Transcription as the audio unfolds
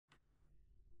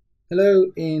Hello,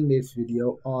 in this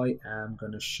video I am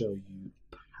going to show you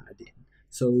padding.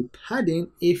 So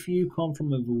padding, if you come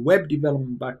from a web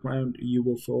development background, you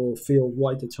will feel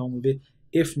right at home with it.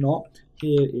 If not,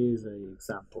 here is an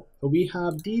example. So we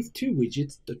have these two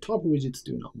widgets, the top widgets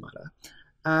do not matter,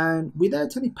 and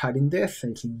without any padding they're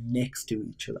essentially next to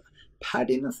each other.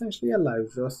 Padding essentially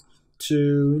allows us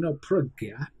to put a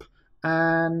gap,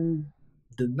 and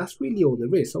then that's really all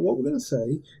there is. So what we're going to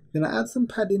say, we're going to add some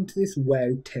padding to this wow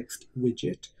text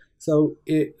widget, so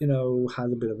it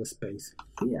has a bit of a space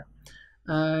here.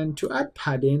 And to add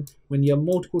padding, when you have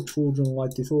multiple children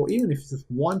like this, or even if it's just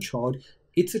one child,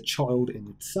 it's a child in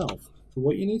itself. So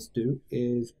what you need to do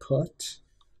is put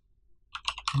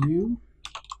new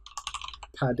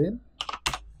padding,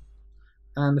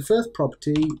 and the first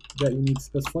property that you need to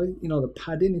specify, the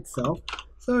padding itself.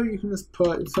 So you can just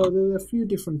put, so there are a few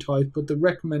different types, but the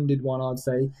recommended one I'd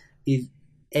say is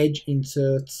edge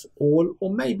inserts all,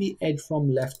 or maybe edge from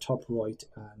left, top, right,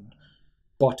 and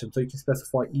bottom. So you can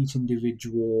specify each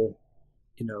individual,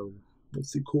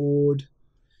 what's it called?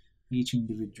 Each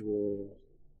individual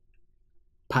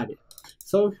padding.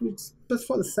 So if we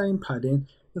specify the same padding,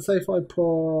 let's say if I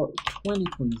put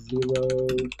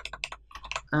 20.0,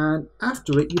 and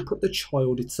after it you put the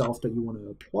child itself that you want to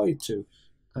apply it to.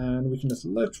 And we can just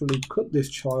literally cut this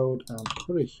child and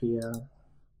put it here.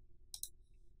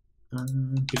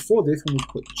 And before this, when we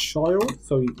put child,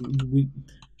 so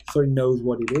it knows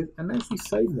what it is. And then if we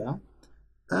save that,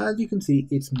 as you can see,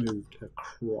 it's moved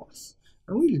across.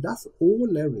 And really, that's all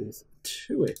there is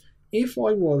to it. If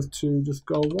I was to just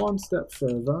go one step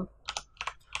further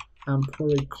and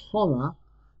put a comma,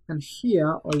 and here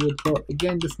I would put,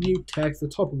 again, just new text. The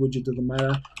top of widget doesn't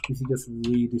matter. This is just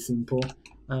really simple.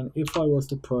 And if I was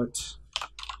to put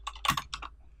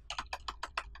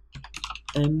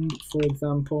end, for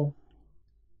example,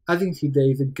 as you can see, there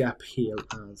is a gap here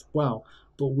as well.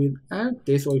 But without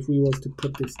this, or if we was to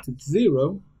put this to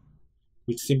 0,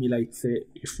 which simulates it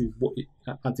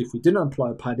as if we didn't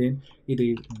apply padding, it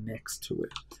is next to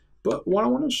it. But what I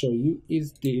want to show you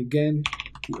is the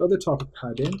other type of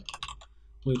padding,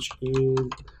 which is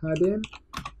padding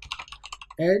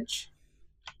edge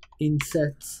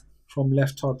insets from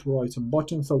left, top, right, and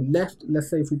bottom. So left, let's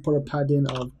say if we put a padding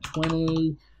of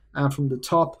 20, and from the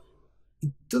top,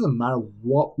 it doesn't matter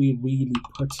what we really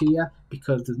put here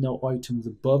because there's no items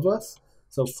above us.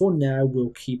 So for now, we'll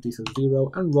keep this at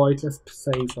 0. And right, let's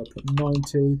say if I put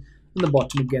 90, and the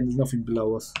bottom, again, there's nothing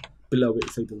below it,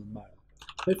 so it doesn't matter.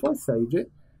 So if I save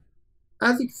it,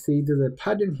 as you can see, there's a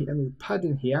padding here and there's a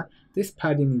padding here. This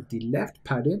padding is the left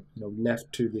padding,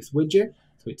 left to this widget,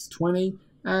 so it's 20,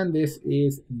 and this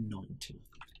is 90.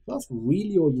 That's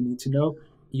really all you need to know.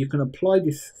 You can apply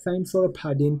this same sort of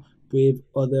padding with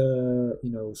other,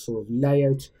 sort of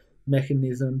layout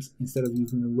mechanisms. Instead of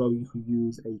using a row, you can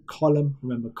use a column.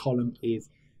 Remember, column is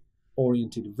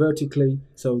oriented vertically,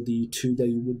 so the two that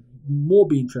you would more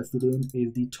be interested in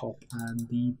is the top and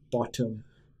the bottom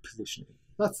positioning.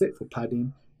 That's it for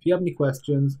padding. If you have any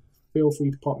questions, feel free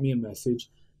to pop me a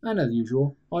message. And as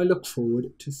usual, I look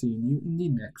forward to seeing you in the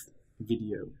next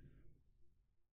video.